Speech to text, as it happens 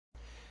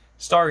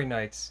Starry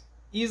Nights.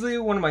 Easily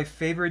one of my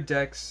favorite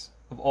decks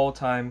of all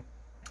time.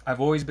 I've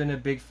always been a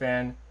big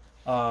fan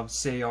of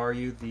Say Are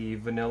You, the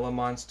vanilla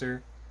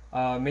monster.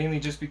 Mainly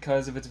just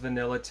because of its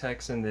vanilla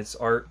text and its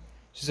art.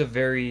 It's just a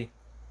very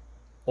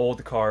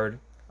old card.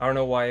 I don't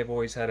know why I've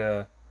always had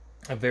a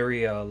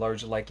very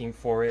large liking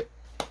for it.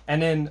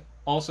 And then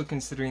also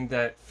considering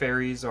that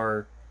fairies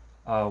are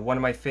one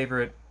of my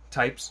favorite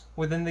types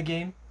within the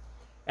game.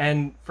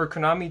 And for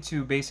Konami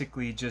to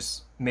basically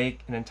just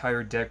make an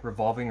entire deck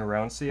revolving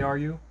around Say Are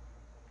You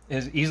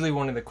is easily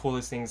one of the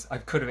coolest things I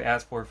could have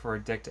asked for a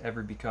deck to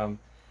ever become.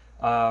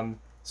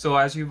 So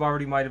as you've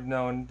already might have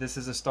known, this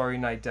is a Starry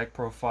Night deck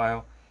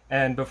profile.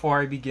 And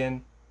before I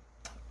begin,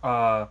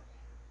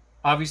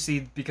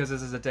 obviously because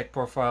this is a deck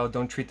profile,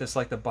 don't treat this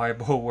like the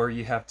Bible where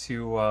you have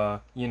to,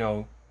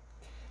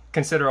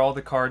 consider all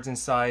the cards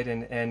inside.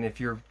 And if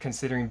you're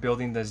considering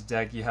building this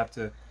deck, you have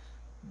to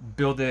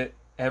build it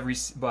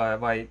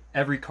by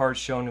every card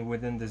shown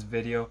within this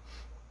video.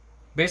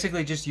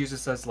 Basically just use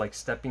this as like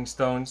stepping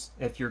stones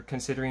if you're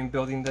considering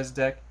building this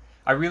deck.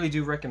 I really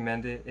do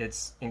recommend it.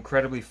 It's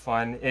incredibly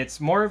fun. It's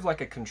more of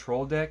like a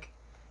control deck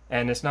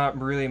and it's not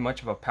really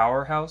much of a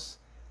powerhouse.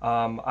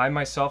 I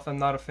myself am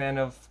not a fan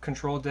of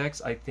control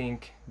decks. I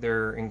think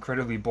they're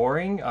incredibly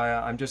boring.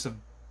 I'm just a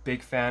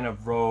big fan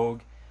of rogue,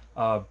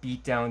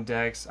 beatdown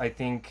decks. I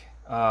think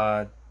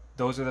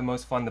those are the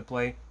most fun to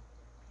play.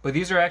 But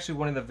these are actually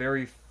one of the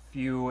very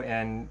few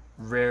and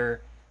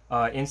rare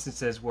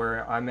instances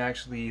where I'm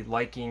actually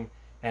liking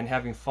and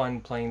having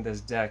fun playing this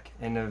deck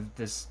in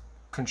this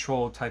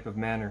control type of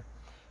manner.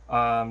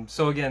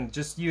 So again,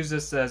 just use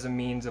this as a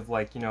means of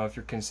like, if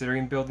you're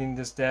considering building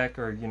this deck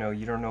or,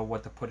 you don't know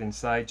what to put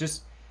inside,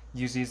 just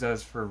use these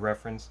as for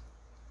reference.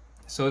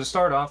 So to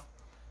start off,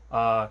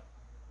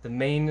 the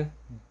main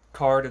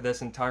card of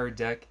this entire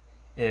deck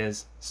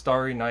is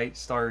Starry Night,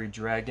 Starry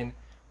Dragon,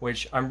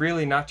 which I'm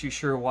really not too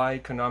sure why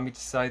Konami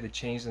decided to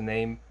change the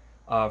name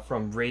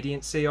from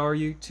Radiant Say Are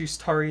You to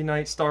Starry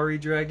Night, Starry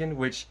Dragon,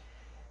 which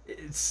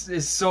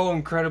is so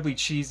incredibly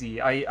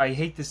cheesy. I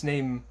hate this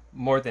name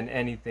more than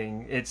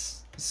anything.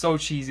 It's so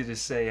cheesy to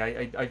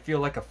say. I feel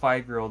like a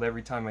 5-year-old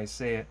every time I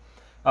say it.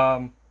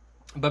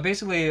 But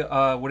basically,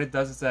 what it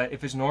does is that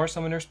if it's Nora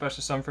Summon or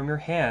Special Summon from your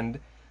hand,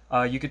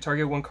 you could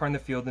target one card in the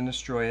field and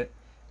destroy it.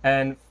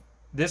 And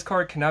this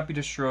card cannot be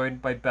destroyed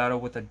by battle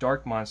with a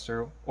dark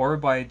monster or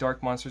by a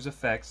dark monster's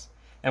effects.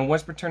 And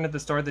once per turn at the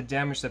start of the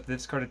damage step,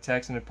 this card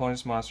attacks an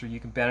opponent's monster, you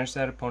can banish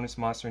that opponent's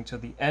monster until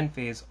the end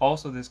phase.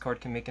 Also, this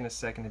card can make a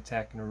second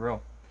attack in a row.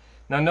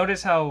 Now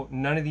notice how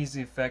none of these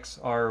effects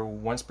are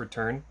once per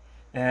turn.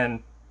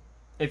 And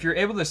if you're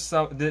able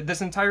to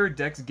this entire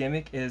deck's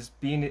gimmick is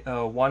being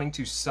wanting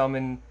to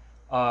summon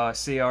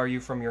Say Are You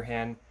from your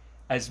hand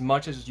as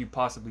much as you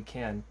possibly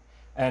can.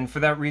 And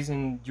for that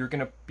reason, you're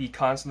going to be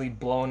constantly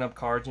blowing up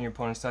cards on your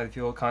opponent's side of the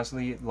field,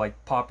 constantly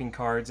like popping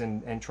cards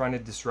and trying to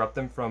disrupt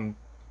them from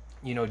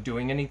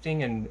doing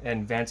anything and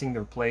advancing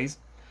their plays.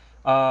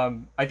 I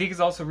think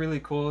it's also really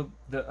cool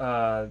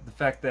the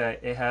fact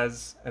that it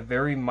has a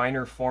very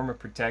minor form of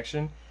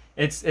protection.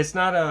 It's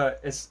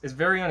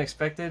very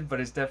unexpected,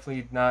 but it's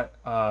definitely not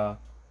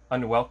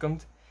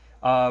unwelcomed.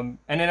 And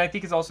then I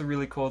think it's also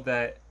really cool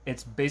that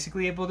it's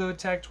basically able to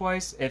attack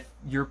twice. If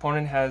your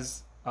opponent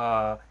has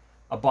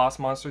a boss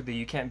monster that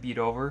you can't beat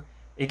over,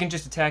 it can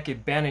just attack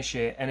it, banish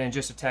it, and then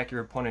just attack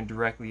your opponent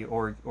directly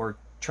or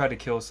try to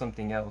kill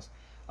something else.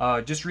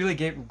 Just really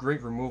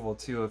great removal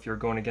too if you're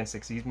going against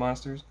Xyz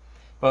monsters.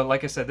 But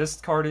like I said, this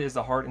card is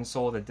the heart and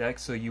soul of the deck,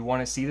 so you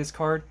want to see this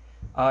card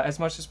as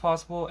much as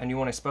possible, and you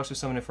want to special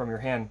summon it from your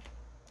hand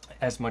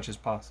as much as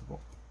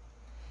possible.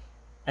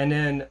 And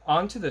then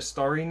on to the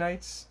Starry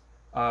Nights,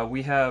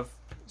 we have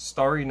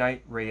Starry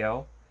Night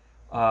Raelle.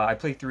 I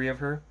play 3 of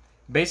her.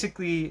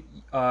 Basically,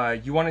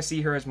 you want to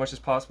see her as much as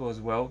possible as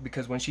well,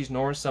 because when she's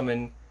Nora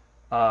Summon,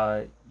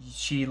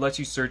 she lets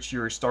you search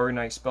your Starry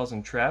Night spells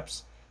and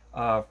traps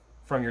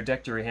from your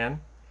deck to your hand.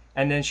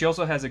 And then she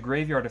also has a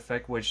graveyard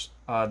effect, which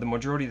the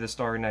majority of the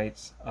Starry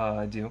Nights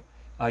do.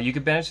 You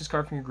could banish this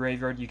card from your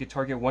graveyard. You could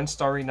target one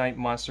Starry Night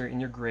monster in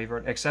your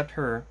graveyard, except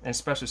her, and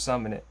special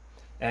summon it.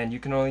 And you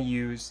can only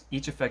use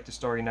each effect of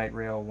Starry Night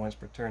Raelle once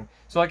per turn.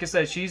 So like I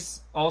said,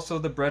 she's also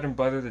the bread and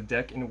butter of the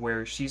deck, in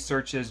where she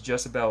searches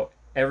just about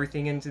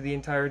everything into the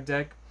entire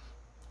deck.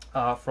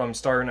 From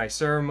Starry Night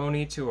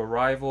Ceremony to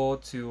Arrival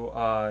to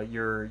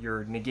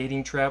your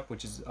negating trap,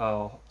 which is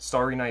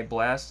Starry Night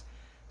Blast.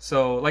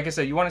 So, like I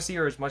said, you want to see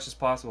her as much as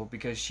possible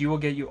because she will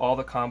get you all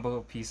the combo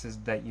pieces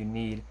that you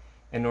need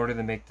in order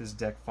to make this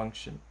deck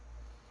function.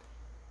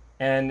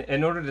 And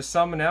in order to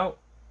summon out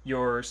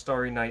your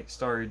Starry Night,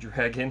 Starry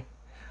Dragon,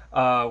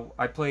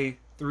 I play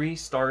 3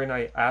 Starry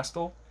Night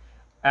Astal.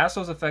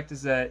 Astal's effect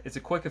is that it's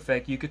a quick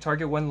effect. You could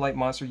target one light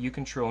monster you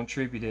control and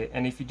tribute it,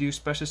 and if you do,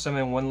 special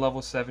summon one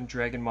level 7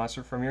 dragon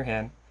monster from your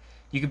hand.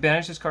 You can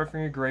banish this card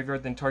from your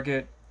graveyard, then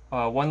target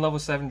one level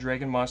 7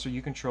 dragon monster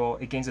you control.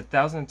 It gains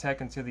 1,000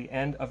 attack until the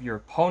end of your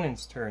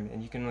opponent's turn,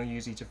 and you can only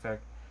use each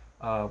effect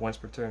once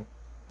per turn.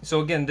 So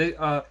again,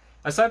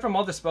 aside from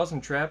all the spells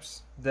and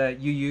traps that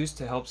you use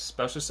to help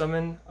special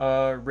summon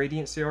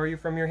Radiant CRU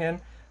from your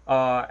hand,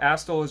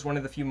 Astol is one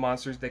of the few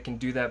monsters that can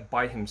do that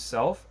by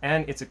himself,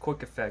 and it's a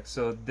quick effect,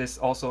 so this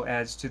also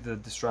adds to the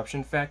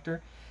disruption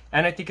factor.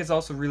 And I think it's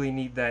also really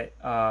neat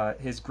that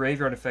his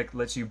graveyard effect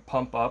lets you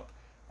pump up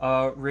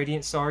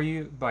Radiant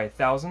CRU by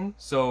 1,000,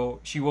 so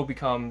she will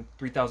become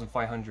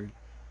 3,500.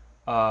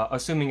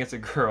 Assuming it's a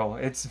girl.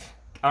 It's,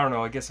 I don't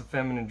know, I guess a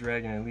feminine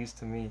dragon, at least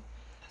to me.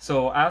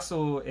 So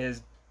Astol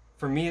is,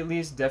 for me at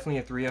least, definitely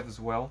a 3F as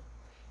well.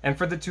 And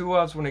for the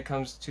 2Fs, when it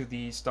comes to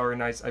the Starry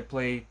Knights, I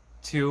play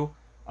 2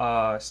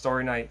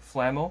 Starry Knight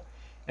Flammo.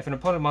 If an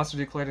opponent monster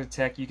declared an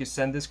attack, you can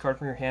send this card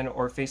from your hand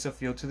or face a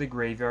field to the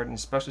graveyard and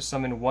special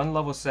summon 1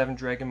 level 7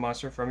 dragon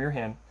monster from your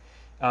hand.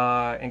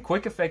 In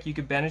quick effect, you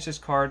can banish this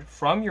card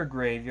from your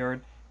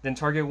graveyard, then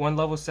target 1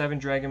 level 7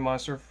 dragon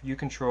monster you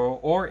control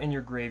or in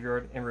your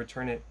graveyard and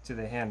return it to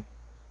the hand.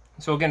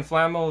 So again,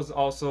 Flammo is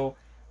also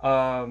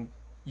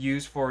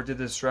used for the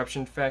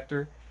disruption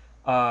factor.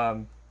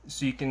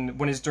 So you can,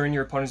 when it's during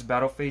your opponent's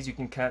battle phase, you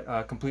can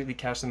completely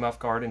catch them off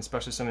guard and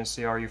special summon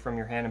CRU from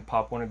your hand and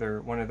pop one of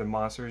their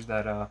monsters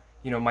that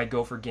you know, might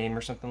go for game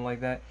or something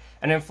like that.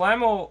 And then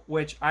Flammo,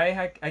 which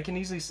I can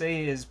easily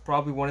say is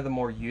probably one of the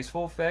more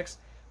useful effects,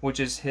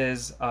 which is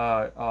his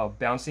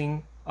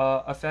bouncing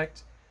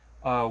effect,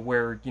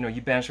 where you know,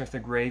 you banish from the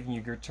grave and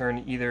you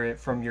return either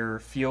from your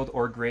field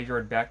or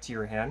graveyard back to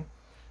your hand.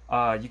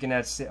 You can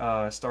add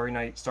Starry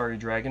Knight, Starry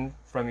Dragon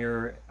from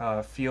your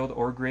field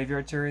or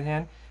graveyard to your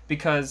hand,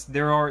 because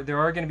there are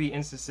going to be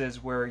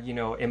instances where, you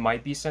know, it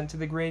might be sent to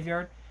the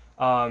graveyard,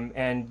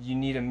 and you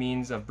need a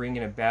means of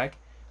bringing it back,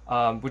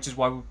 which is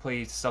why we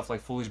play stuff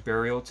like Foolish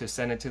Burial to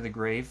send it to the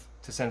grave,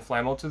 to send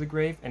Flammo to the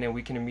grave, and then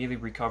we can immediately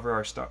recover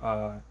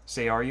our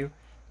CRU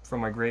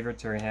from our graveyard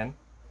to our hand.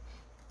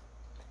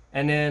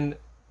 And then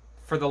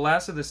for the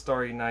last of the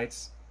Starry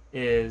Knights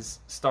is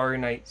Starry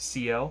Knight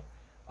CL.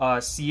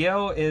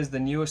 CL is the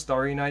newest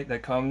Starry Knight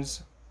that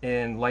comes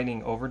in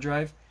Lightning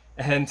Overdrive,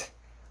 and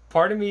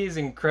part of me is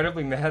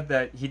incredibly mad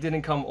that he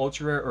didn't come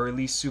ultra rare or at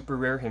least super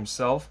rare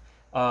himself.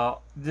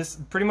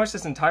 Pretty much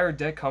this entire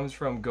deck comes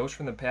from Ghost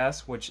from the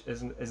Past, which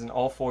is an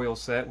all foil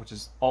set, which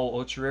is all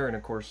ultra rare and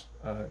of course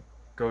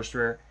Ghost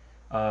rare,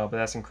 but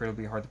that's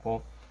incredibly hard to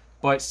pull.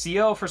 But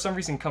CL for some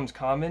reason comes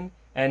common,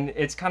 and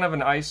it's kind of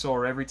an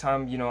eyesore every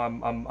time, you know,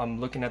 I'm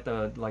looking at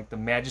the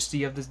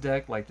majesty of this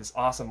deck, like this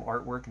awesome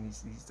artwork and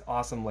these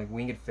awesome like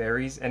winged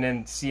fairies, and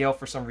then CL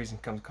for some reason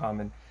comes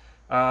common.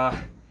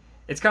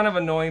 It's kind of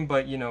annoying,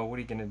 but you know, what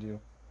are you gonna do?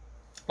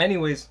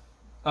 Anyways,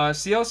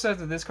 CL says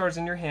that this card's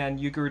in your hand.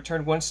 You can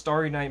return 1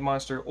 Starry Knight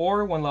monster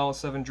or 1 level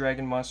 7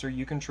 dragon monster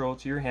you control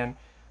to your hand,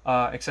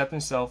 except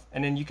himself,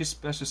 and then you can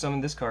special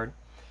summon this card.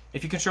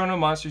 If you control no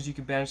monsters, you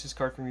can banish this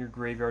card from your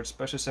graveyard,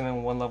 special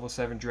summon 1 level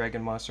 7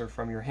 dragon monster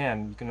from your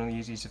hand. You can only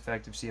use each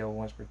effect of CL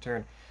once per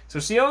turn. So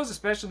CL is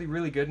especially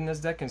really good in this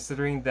deck,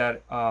 considering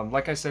that,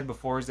 like I said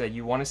before, is that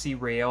you want to see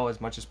Raelle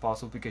as much as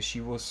possible because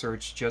she will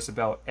search just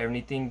about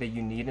anything that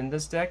you need in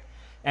this deck.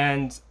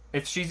 And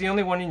if she's the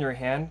only one in your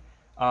hand,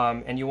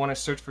 and you want to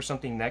search for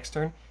something next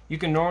turn, you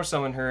can normal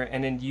summon her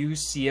and then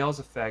use CL's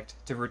effect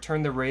to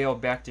return the Raelle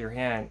back to your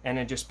hand, and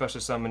then just special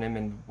summon him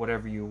in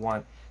whatever you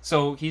want.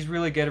 So he's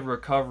really good at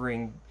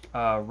recovering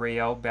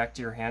Raelle back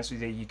to your hand so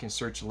that you can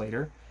search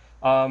later.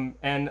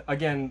 And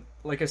again,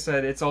 like I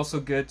said, it's also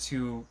good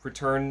to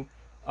return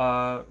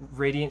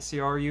Radiant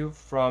CRU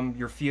from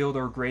your field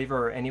or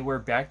graveyard or anywhere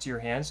back to your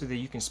hand so that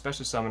you can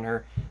special summon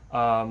her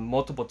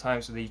multiple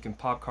times so that you can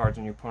pop cards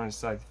on your opponent's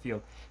side of the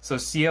field. So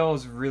CL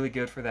is really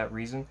good for that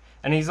reason.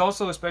 And he's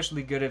also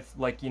especially good if,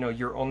 like, you know,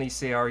 your only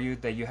CRU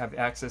that you have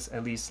access,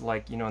 at least,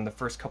 like, you know, in the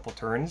first couple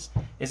turns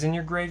is in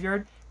your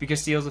graveyard,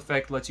 because CL's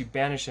effect lets you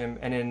banish him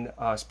and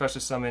then special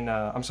summon,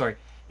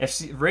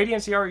 if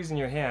Radiant CRU is in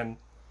your hand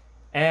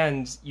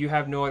and you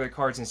have no other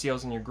cards and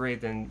CL's in your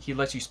grave, then he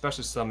lets you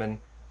special summon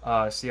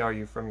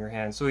CRU from your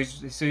hand. So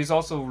he's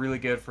also really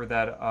good for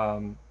that,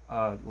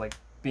 like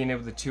being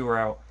able to tour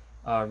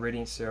out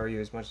Radiant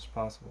CRU as much as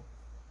possible.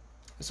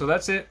 So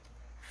that's it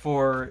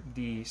for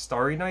the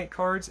Starry Knight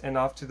cards, and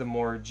off to the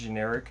more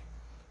generic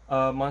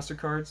monster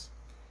cards.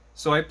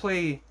 So I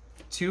play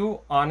 2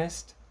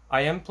 Honest.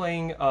 I am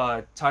playing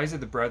Ties of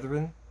the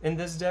Brethren in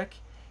this deck,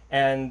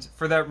 and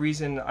for that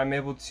reason I'm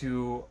able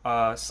to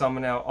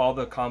summon out all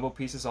the combo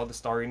pieces, all the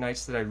Starry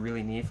Knights that I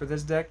really need for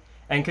this deck.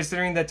 And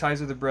considering that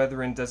Ties of the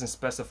Brethren doesn't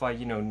specify,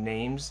 you know,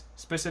 names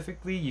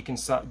specifically, you can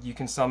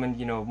summon,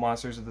 you know,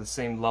 monsters of the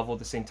same level,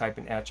 the same type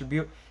and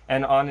attribute.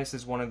 And Honest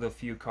is one of the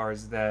few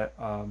cards that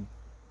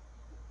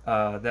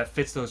that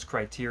fits those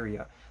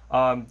criteria.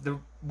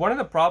 One of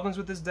the problems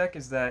with this deck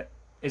is that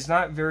it's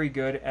not very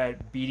good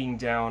at beating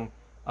down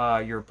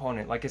your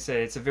opponent. Like I said,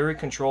 it's a very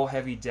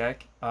control-heavy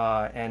deck,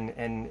 and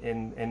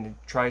it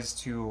tries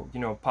to, you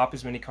know, pop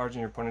as many cards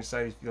on your opponent's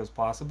side as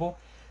possible.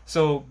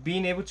 So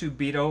being able to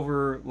beat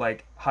over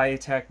like high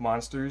attack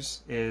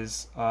monsters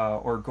is,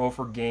 or go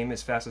for game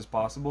as fast as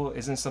possible,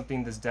 isn't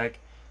something this deck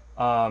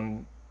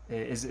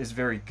is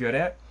very good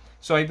at.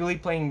 So I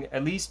believe playing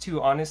at least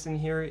 2 Honest in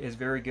here is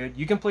very good.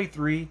 You can play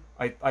 3.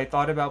 I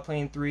thought about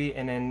playing 3,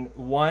 and then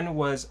 1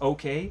 was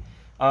okay.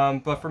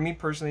 But for me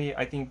personally,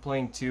 I think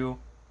playing 2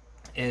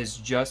 is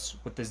just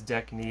what this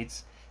deck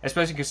needs,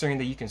 especially considering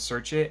that you can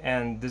search it,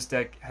 and this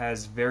deck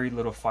has very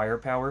little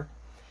firepower.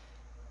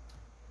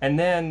 And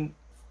then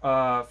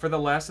for the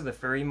last of the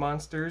fairy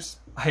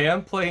monsters, I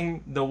am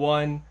playing the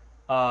one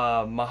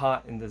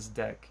Mahat in this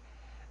deck.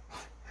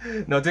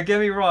 No, don't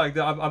get me wrong,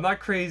 I'm not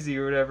crazy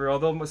or whatever,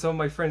 although some of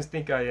my friends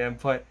think I am,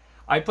 but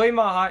I play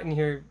Mahat in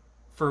here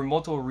for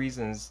multiple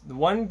reasons. The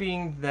one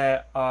being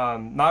that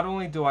not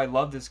only do I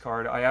love this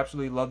card, I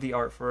absolutely love the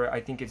art for it. I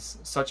think it's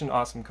such an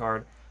awesome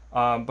card,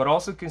 but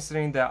also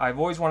considering that I've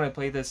always wanted to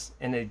play this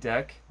in a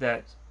deck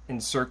that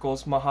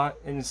encircles Mahat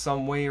in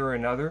some way or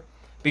another,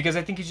 because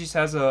I think he just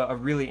has a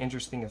really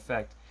interesting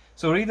effect.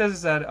 So what he does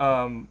is that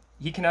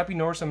he cannot be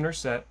nor summoned or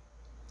set.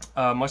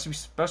 Must be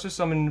special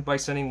summoned by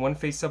sending 1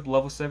 face-up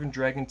level 7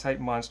 dragon-type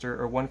monster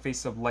or 1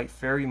 face-up light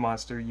fairy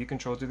monster you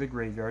control to the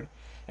graveyard,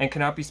 and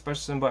cannot be special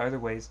summoned by other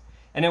ways.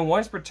 And then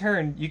once per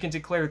turn, you can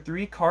declare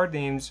 3 card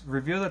names,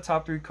 reveal the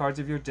top 3 cards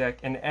of your deck,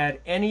 and add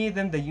any of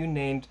them that you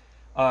named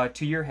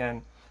to your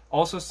hand.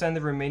 Also send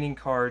the remaining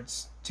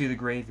cards to the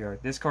graveyard.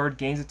 This card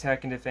gains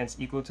attack and defense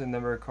equal to the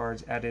number of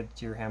cards added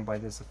to your hand by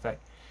this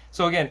effect.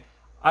 So again,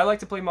 I like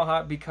to play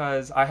Mahat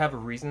because I have a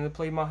reason to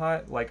play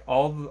Mahat. Like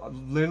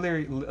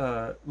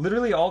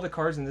literally all the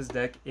cards in this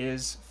deck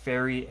is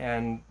fairy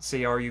and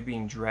Starry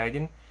being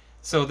dragon.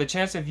 So the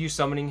chance of you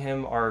summoning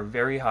him are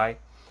very high.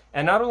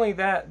 And not only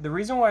that, the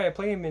reason why I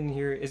play him in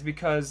here is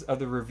because of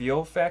the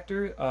reveal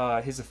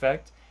factor, his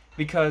effect.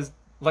 Because,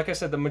 like I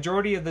said, the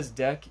majority of this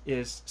deck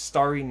is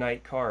Starry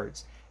Night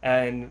cards.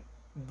 And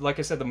like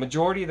I said, the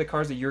majority of the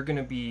cards that you're going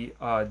to be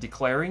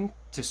declaring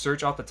to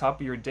search off the top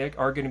of your deck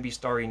are going to be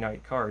Starry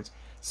Night cards.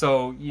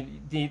 So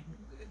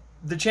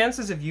the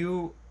chances of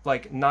you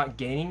like not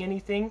gaining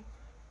anything,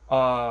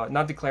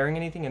 not declaring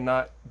anything, and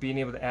not being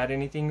able to add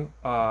anything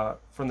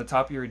from the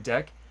top of your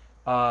deck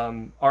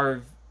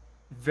are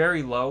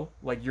very low.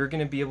 Like you're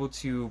going to be able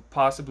to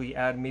possibly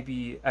add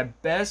maybe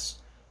at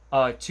best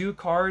 2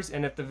 cards,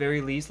 and at the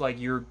very least, like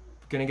you're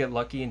going to get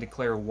lucky and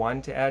declare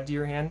 1 to add to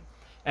your hand.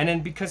 And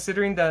then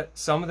considering that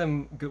some of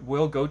them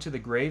will go to the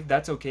grave,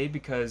 that's okay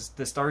because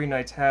the Starry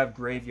Nights have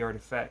graveyard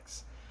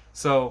effects.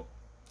 So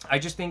I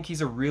just think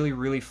he's a really,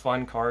 really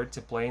fun card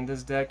to play in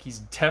this deck. He's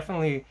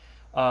definitely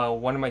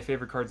one of my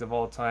favorite cards of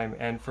all time.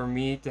 And for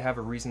me to have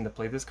a reason to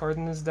play this card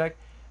in this deck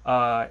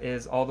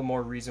is all the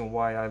more reason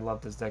why I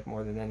love this deck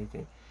more than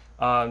anything.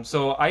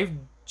 So I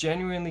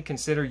genuinely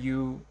consider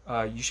you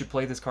should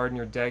play this card in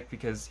your deck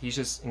because he's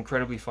just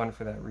incredibly fun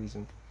for that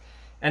reason.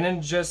 And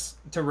then just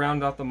to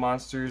round out the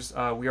monsters,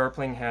 we are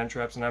playing hand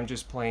traps, and I'm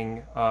just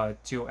playing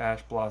 2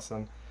 Ash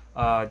Blossom.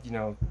 You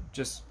know,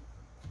 just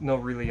no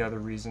really other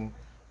reason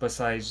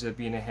besides it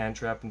being a hand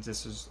trap and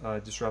this is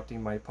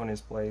disrupting my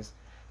opponent's plays.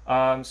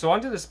 So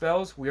onto the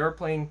spells, we are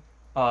playing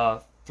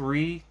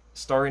 3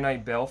 Starry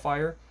Night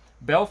Balefire.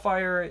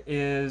 Balefire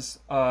is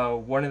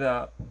one of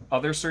the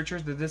other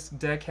searchers that this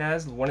deck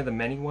has, one of the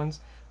many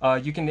ones.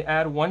 You can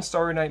add 1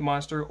 Starry Night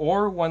monster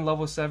or 1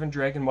 level 7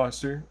 dragon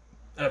monster,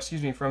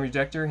 from your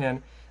deck to your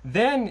hand.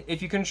 Then,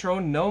 if you control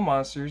no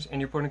monsters and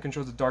your opponent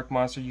controls a dark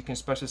monster, you can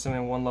special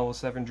summon 1 level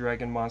 7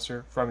 dragon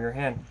monster from your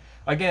hand.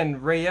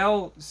 Again,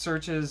 Rael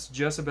searches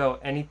just about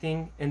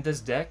anything in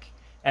this deck,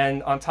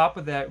 and on top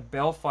of that,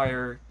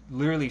 Balefire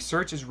literally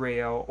searches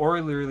Rael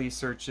or literally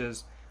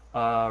searches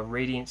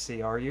Radiant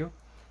Starry.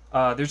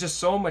 There's just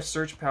so much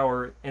search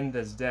power in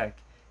this deck.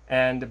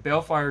 And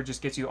Balefire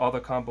just gets you all the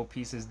combo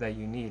pieces that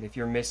you need. If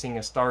you're missing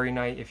a Starry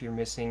Night, if you're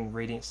missing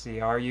Radiant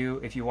Starry,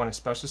 if you want to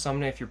special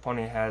summon it, if your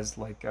opponent has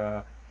like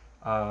a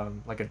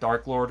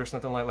Dark Lord or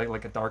something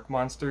like a Dark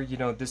Monster, you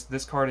know,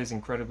 this card is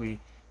incredibly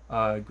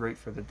great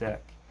for the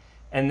deck.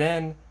 And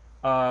then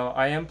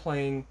I am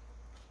playing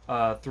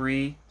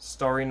 3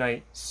 Starry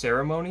Night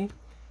Ceremony.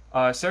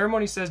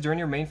 Ceremony says during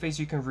your main phase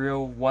you can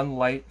reveal 1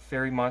 light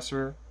fairy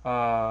monster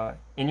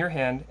in your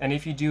hand, and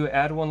if you do,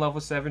 add 1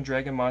 level 7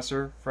 dragon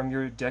monster from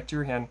your deck to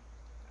your hand.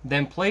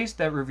 Then place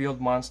that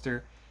revealed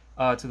monster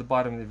to the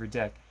bottom of your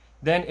deck.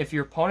 Then if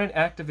your opponent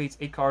activates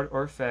a card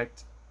or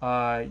effect,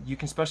 you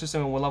can special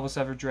summon 1 level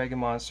 7 dragon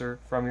monster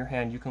from your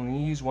hand. You can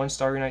only use 1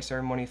 Starry Night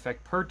Ceremony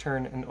effect per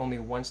turn and only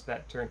once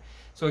that turn.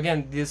 So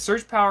again, the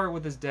search power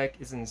with this deck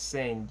is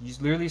insane.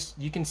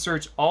 You can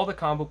search all the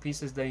combo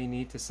pieces that you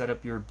need to set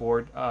up your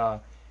board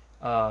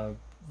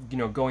you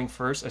know, going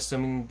first,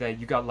 assuming that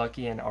you got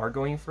lucky and are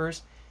going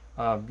first.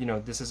 You know,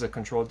 this is a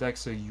control deck,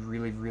 so you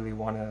really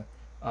want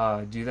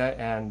to do that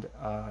and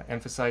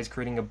emphasize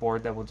creating a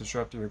board that will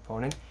disrupt your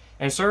opponent.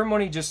 And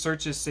Ceremony just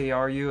searches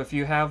Starry. If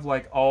you have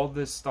like all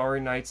the Starry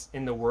Nights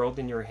in the world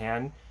in your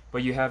hand,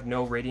 but you have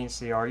no Radiant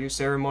Starry,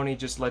 Ceremony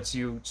just lets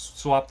you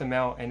swap them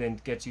out and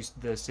then gets you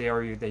the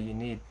Starry that you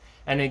need.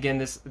 And again,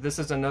 this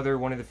is another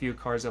one of the few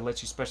cards that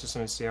lets you special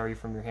summon Starry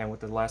from your hand with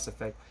the last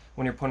effect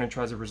when your opponent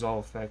tries a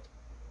resolve effect.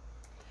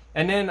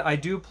 And then I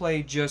do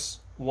play just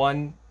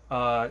 1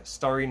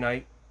 Starry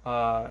Night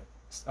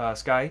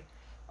Sky.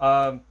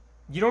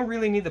 you don't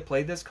really need to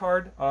play this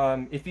card.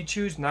 If you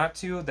choose not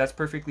to, that's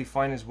perfectly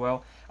fine as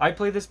well. I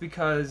play this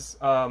because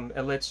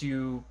it lets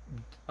you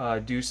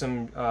do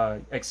some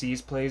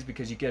Xyz plays,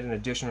 because you get an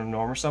additional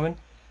normal summon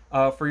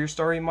for your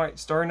Starry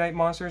Night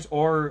monsters,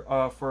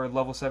 or for a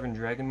level 7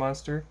 dragon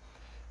monster.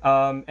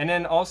 And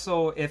then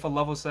also, if a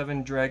level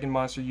 7 dragon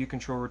monster you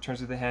control returns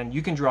to the hand,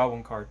 you can draw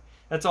one card.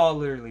 That's all it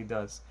literally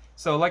does.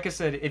 So like I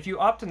said, if you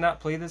opt to not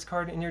play this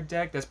card in your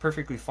deck, that's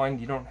perfectly fine.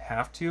 You don't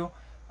have to.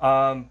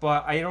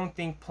 But I don't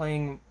think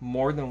playing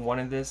more than one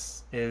of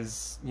this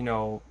is, you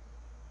know,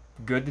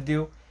 good to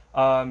do.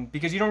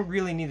 Because you don't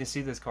really need to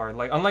see this card.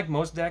 Like, unlike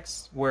most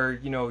decks where,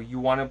 you know, you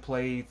want to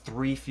play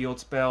 3 field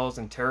spells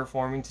and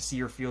terraforming to see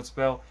your field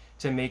spell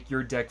to make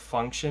your deck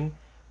function,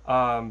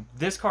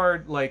 this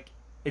card, like,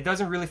 it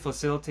doesn't really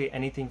facilitate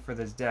anything for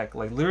this deck.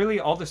 Like, literally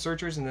all the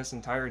searchers in this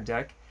entire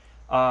deck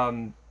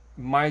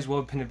might as well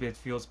have been a bit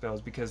field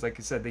spells, because like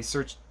I said, they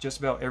search just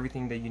about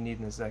everything that you need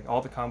in this deck, all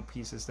the comp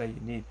pieces that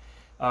you need.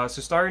 So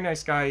Starry Night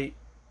Sky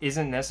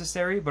isn't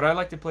necessary, but I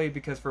like to play it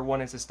because, for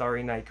one, it's a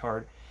Starry Night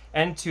card,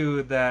 and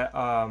two, that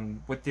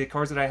with the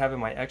cards that I have in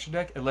my extra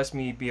deck, it lets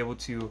me be able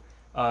to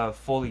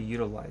fully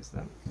utilize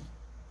them.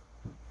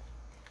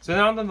 So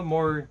now on to the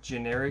more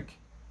generic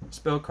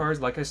spell cards.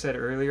 Like I said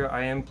earlier,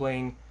 I am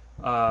playing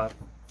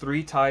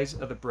 3 Ties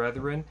of the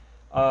Brethren.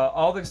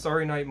 All the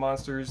Starry Night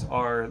monsters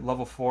are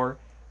level 4,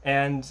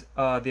 and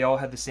they all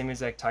have the same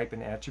exact type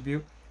and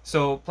attribute.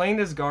 So playing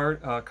this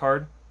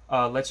card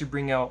lets you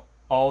bring out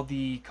all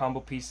the combo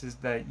pieces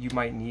that you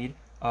might need,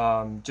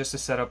 just to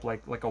set up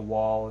like a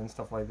wall and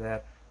stuff like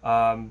that.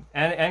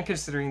 And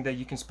considering that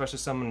you can special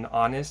summon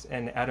Honest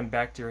and add them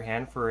back to your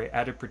hand for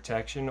added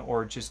protection,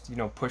 or just, you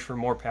know, push for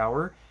more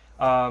power,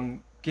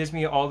 gives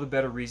me all the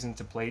better reason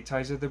to play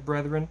Ties of the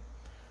Brethren.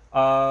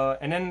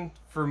 And then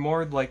for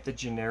more like the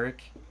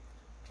generic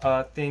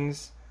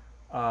things,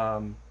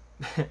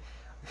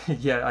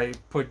 yeah, I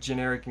put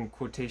generic in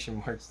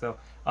quotation marks though.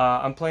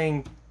 I'm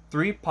playing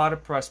 3 Pot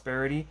of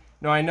Prosperity.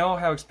 Now, I know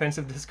how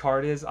expensive this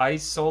card is. I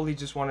solely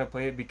just want to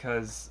play it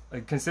because,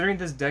 considering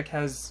this deck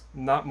has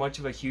not much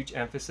of a huge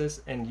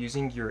emphasis in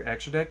using your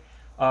extra deck,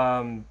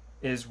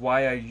 is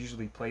why I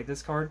usually play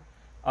this card.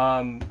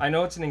 I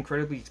know it's an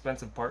incredibly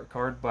expensive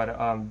card, but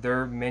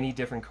there are many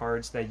different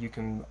cards that you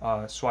can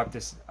swap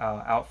this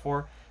out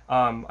for.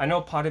 I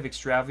know Pot of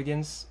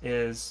Extravagance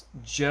is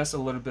just a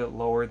little bit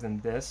lower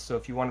than this, so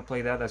if you want to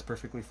play that, that's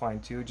perfectly fine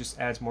too. It just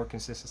adds more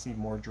consistency,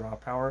 more draw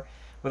power.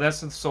 But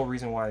that's the sole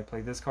reason why I play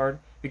this card,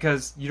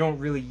 because you don't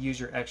really use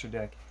your extra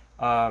deck.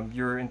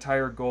 Your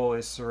entire goal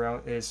is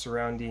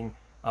surrounding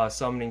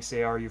summoning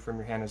Starry from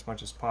your hand as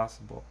much as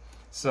possible.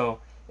 So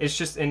it's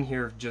just in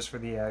here just for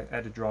the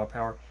added draw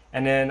power.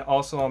 And then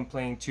also I'm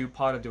playing 2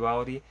 Pot of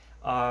Duality.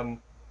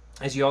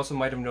 As you also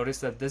might have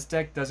noticed, that this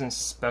deck doesn't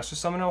special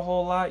summon a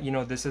whole lot. You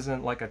know, this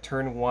isn't like a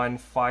turn 1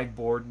 5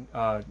 board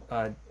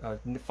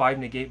 5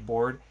 negate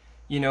board,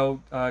 you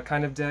know,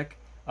 kind of deck.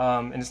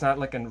 And it's not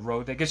like a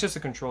road deck. It's just a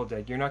control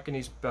deck. You're not going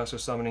to be special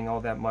summoning all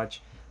that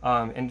much.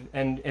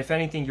 And if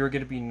anything, you're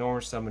going to be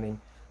normal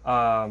summoning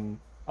a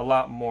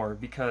lot more,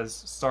 because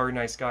Starry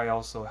Night Sky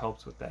also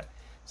helps with that.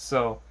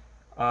 So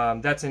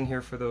that's in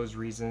here for those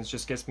reasons.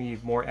 Just gets me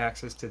more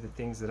access to the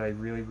things that I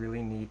really,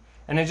 really need.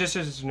 And then just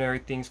as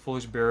generic things,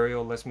 Foolish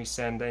Burial lets me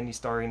send any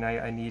Starry Night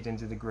I need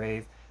into the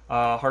grave.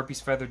 Harpy's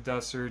Feather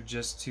Duster,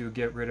 just to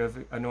get rid of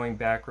annoying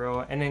back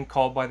row. And then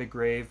Called by the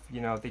Grave,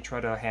 you know, if they try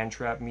to hand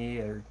trap me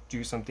or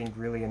do something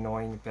really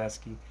annoying and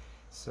pesky.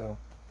 So,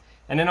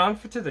 and then on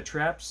to the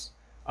traps.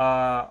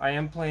 I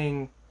am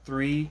playing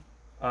 3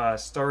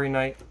 Starry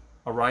Night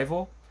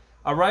Arrival.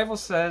 Arrival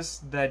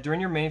says that during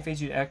your main phase,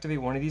 you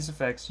activate one of these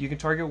effects. You can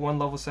target 1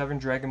 level 7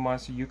 dragon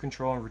monster you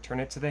control and return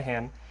it to the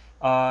hand.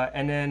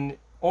 And then,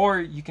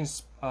 or you can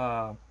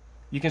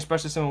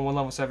special summon 1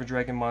 level 7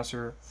 dragon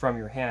monster from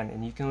your hand,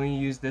 and you can only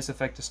use this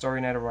effect to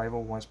Starry Night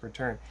Arrival once per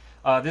turn.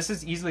 This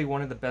is easily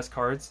one of the best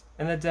cards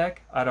in the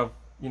deck out of,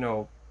 you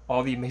know,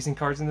 all the amazing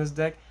cards in this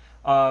deck.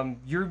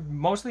 You're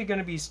mostly going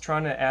to be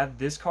trying to add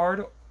this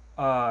card,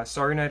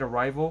 Starry Night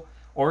Arrival,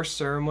 or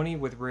Ceremony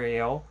with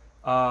Rael.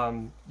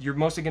 You're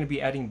mostly going to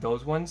be adding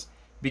those ones,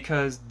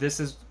 because this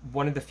is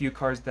one of the few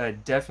cards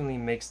that definitely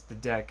makes the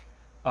deck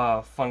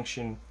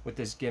function with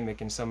this gimmick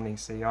and summoning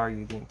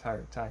Starry the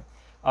entire time.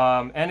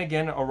 And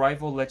again,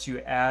 Arrival lets you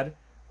add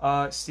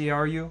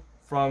Starry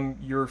from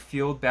your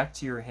field back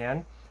to your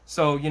hand.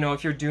 So, you know,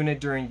 if you're doing it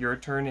during your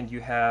turn and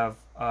you have,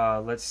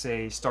 let's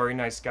say, Starry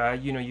Night Sky,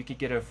 you know, you could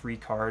get a free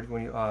card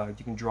when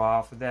you can draw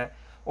off of that.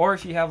 Or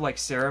if you have, like,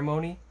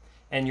 Ceremony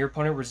and your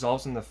opponent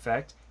resolves an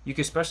effect, you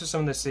can special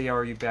summon the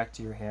Starry back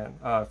to your hand,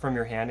 from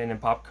your hand, and then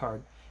pop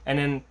card. And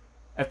then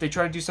if they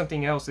try to do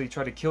something else, they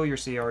try to kill your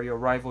Starry,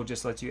 Arrival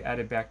just lets you add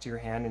it back to your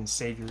hand and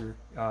save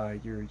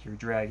your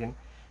dragon.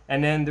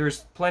 And then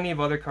there's plenty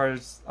of other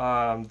cards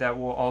that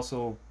will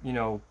also, you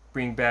know,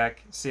 bring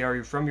back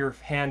Starry from your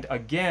hand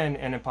again,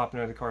 and then pop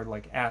another card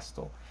like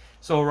Astal.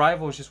 So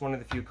Arrival is just one of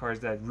the few cards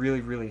that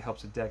really, really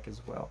helps the deck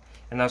as well.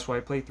 And that's why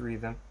I play 3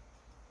 of them.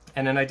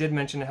 And then I did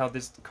mention how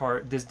this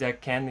deck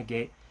can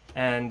negate,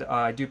 and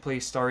I do play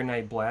Starry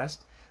Night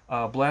Blast.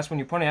 Blast, when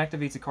your opponent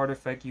activates a card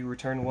effect, you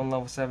return one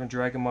level 7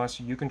 dragon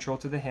monster you control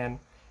to the hand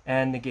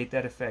and negate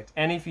that effect.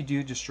 And if you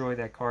do destroy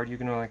that card, you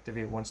can only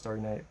activate one Starry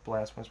Night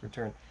Blast once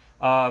returned.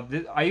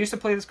 I used to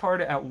play this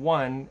card at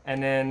 1,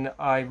 and then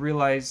I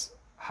realized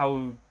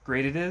how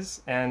great it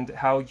is and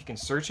how you can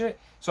search it,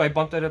 so I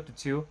bumped that up to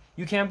 2.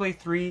 You can play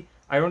 3.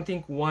 I don't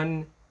think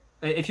 1...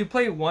 If you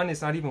play 1,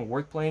 it's not even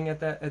worth playing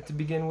to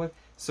begin with.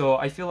 So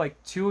I feel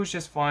like 2 is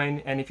just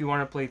fine, and if you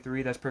want to play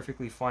 3, that's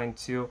perfectly fine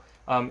too.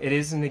 It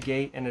is a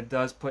negate, and it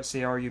does put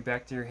CRU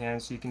back to your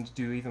hand, so you can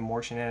do even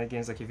more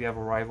shenanigans, like if you have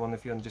a rival in the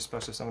field and just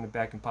special summon it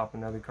back and pop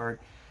another card.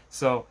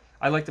 So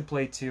I like to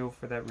play 2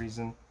 for that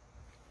reason.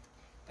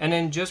 And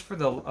then just for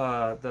the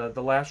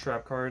last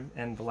trap card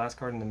and the last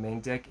card in the main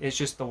deck, it's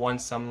just the 1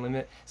 summon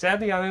limit.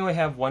 Sadly, I only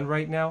have 1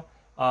 right now.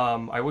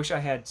 I wish I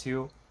had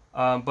 2.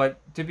 But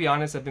to be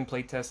honest, I've been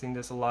playtesting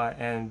this a lot,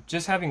 and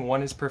just having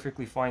 1 is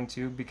perfectly fine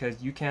too,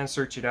 because you can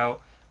search it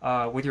out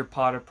with your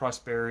Pot of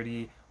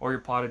Prosperity or your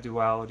Pot of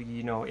Duality,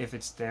 you know, if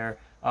it's there.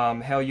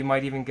 Hell, you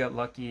might even get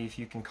lucky if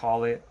you can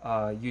call it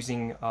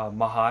using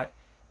Mahat,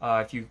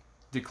 if you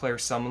declare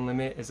Summon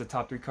Limit as the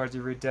top 3 cards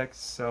of your deck.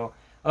 So,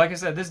 like I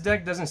said, this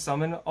deck doesn't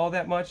summon all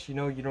that much. You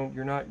know,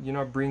 you're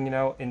not bringing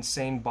out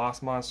insane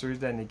boss monsters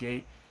that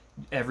negate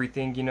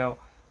everything. You know.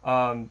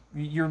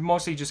 You're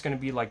mostly just going to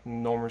be like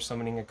normal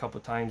summoning a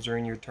couple times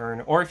during your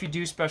turn, or if you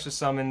do special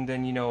summon,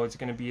 then you know it's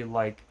going to be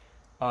like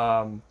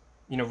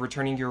you know,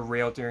 returning your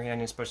rail to your hand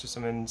and special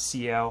summon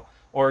CL,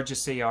 or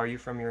just say are you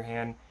from your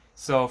hand.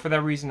 So for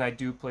that reason, I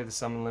do play the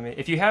summon limit.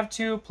 If you have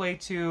 2, play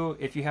 2.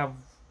 If you have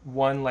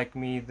 1 like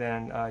me,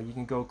 then you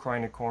can go cry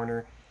in a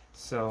corner.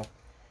 So,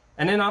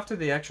 and then off to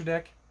the extra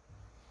deck.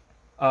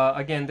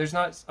 Again, there's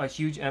not a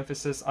huge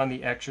emphasis on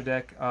the extra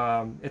deck.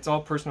 It's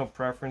all personal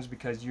preference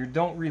because you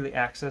don't really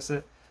access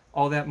it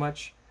all that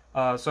much.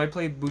 So I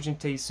play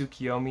Bujinte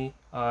Tsukiyomi.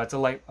 It's a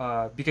light,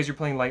 because you're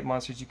playing light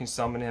monsters, you can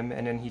summon him,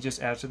 and then he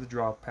just adds to the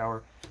draw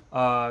power.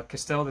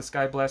 Castel, the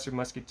Sky Blaster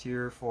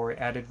Musketeer, for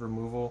added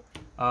removal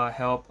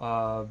help.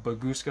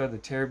 Baguska, the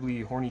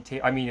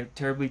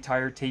terribly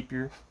tired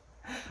tapir.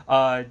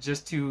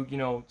 Just to, you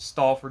know,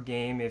 stall for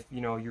game if,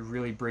 you know, you're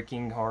really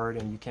breaking hard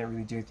and you can't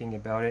really do anything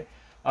about it.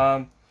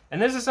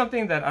 And this is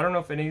something that I don't know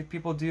if any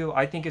people do.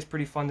 I think it's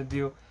pretty fun to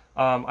do.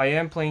 I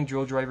am playing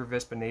Drill Driver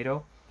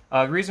Vespinato.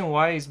 The reason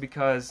why is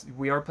because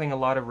we are playing a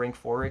lot of rank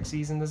 4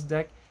 Xyz in this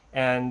deck,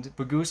 and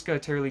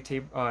Baguska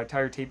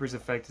Tired Taper's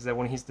effect is that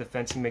when he's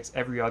defense, he makes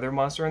every other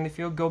monster on the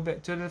field go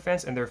back to the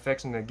defense, and their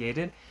effects are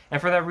negated.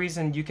 And for that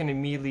reason, you can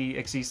immediately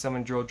Xyz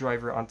summon Drill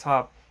Driver on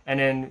top, and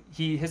then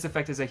his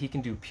effect is that he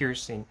can do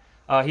piercing.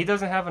 He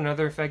doesn't have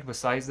another effect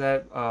besides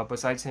that,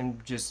 besides him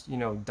just, you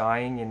know,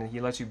 dying, and he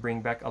lets you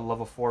bring back a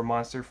level 4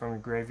 monster from your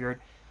graveyard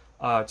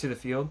to the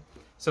field.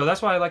 So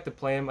that's why I like to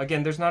play him.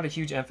 Again, there's not a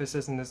huge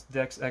emphasis in this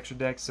deck's extra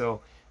deck,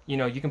 so, you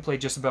know, you can play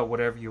just about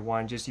whatever you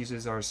want. Just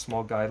uses our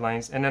small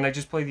guidelines. And then I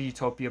just play the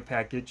Utopia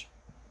package,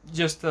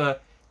 just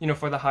you know,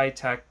 for the high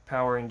attack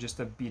power and just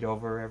to beat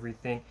over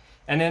everything.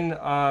 And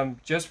then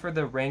just for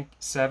the rank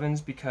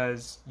 7s,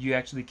 because you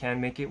actually can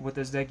make it with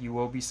this deck, you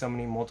will be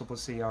summoning multiple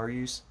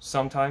CRUs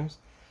sometimes.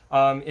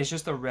 It's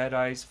just a Red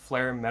Eyes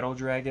Flare Metal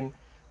Dragon.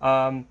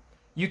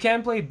 You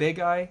can play Big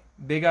Eye.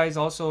 Big Eye is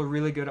also a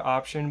really good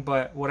option,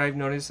 but what I've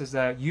noticed is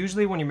that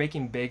usually when you're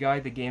making Big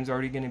Eye, the game's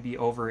already going to be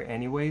over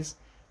anyways,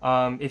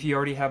 if you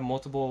already have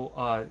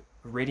multiple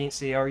Radiant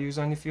CRUs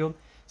on the field.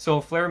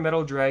 So Flare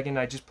Metal Dragon,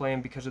 I just play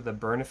him because of the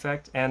burn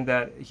effect, and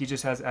that he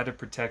just has added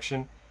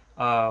protection.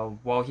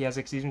 While he has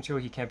Xyz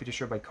material, he can't be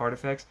destroyed by card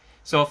effects.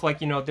 So if, like,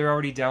 you know, they're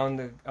already down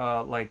the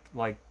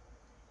like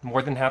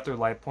more than half their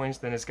life points,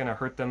 then it's gonna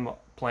hurt them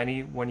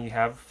plenty when you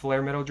have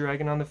Flare Metal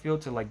Dragon on the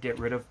field to like get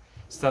rid of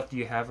stuff that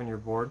you have on your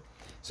board.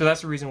 So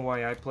that's the reason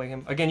why I play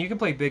him. Again, you can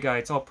play Big Eye.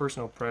 It's all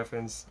personal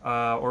preference,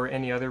 or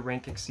any other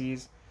rank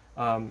Xyz.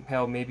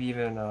 Hell, maybe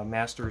even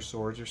Master of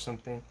Swords or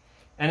something.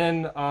 And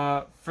then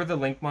for the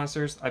Link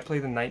monsters, I play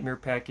the Nightmare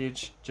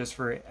package just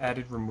for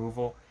added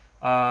removal.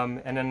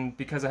 And then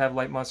because I have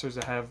light monsters,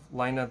 I have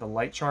Lina the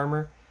Light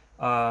Charmer.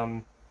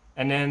 And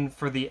then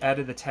for the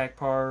added attack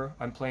power,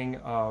 I'm playing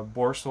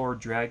Borsor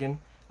Dragon.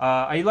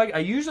 I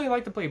usually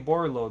like to play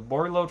Borreload.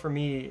 Borreload for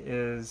me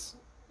is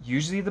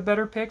usually the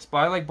better picks, but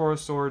I like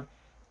Borsor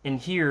in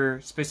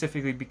here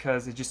specifically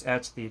because it just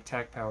adds to the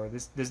attack power.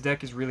 This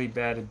deck is really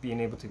bad at being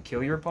able to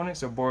kill your opponent,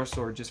 so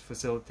Borsor just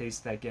facilitates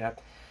that gap.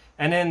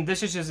 And then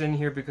this is just in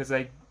here because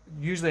I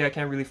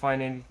can't really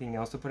find anything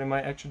else to put in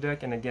my extra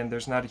deck, and again,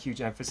 there's not a huge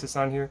emphasis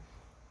on here.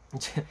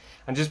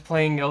 I'm just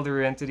playing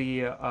Elder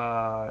Entity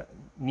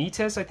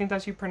Nites, I think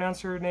that's how you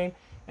pronounce her name,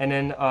 and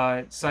then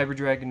Cyber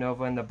Dragon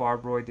Nova and the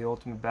Barbroid, the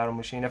Ultimate Battle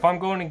Machine. If I'm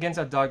going against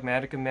a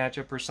Dogmatica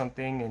matchup or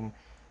something, and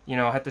you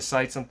know, I have to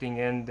side something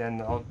in,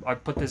 then I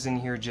put this in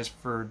here just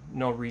for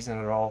no reason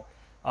at all.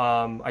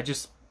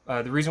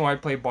 The reason why I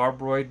play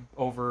Barbroid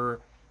over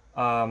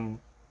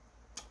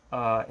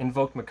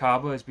Invoke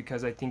Macabre is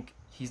because I think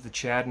he's the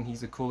Chad and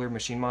he's the cooler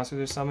machine monster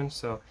to summon,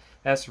 so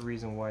that's the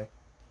reason why.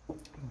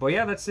 But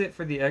yeah, that's it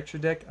for the extra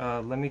deck.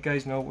 Let me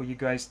guys know what you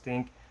guys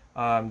think.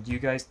 Do you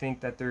guys think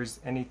that there's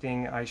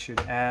anything I should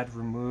add,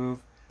 remove,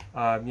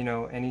 you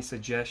know, any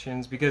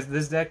suggestions? Because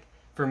this deck,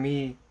 for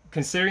me,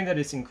 considering that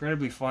it's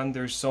incredibly fun,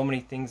 there's so many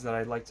things that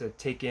I'd like to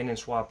take in and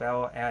swap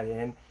out, add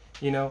in,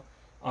 you know.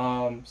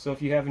 So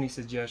if you have any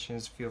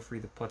suggestions, feel free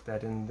to put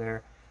that in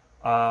there.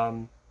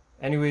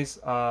 Anyways,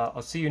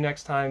 I'll see you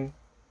next time.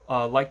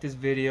 Like this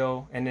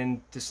video and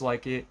then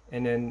dislike it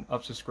and then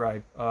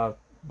subscribe.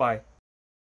 Bye.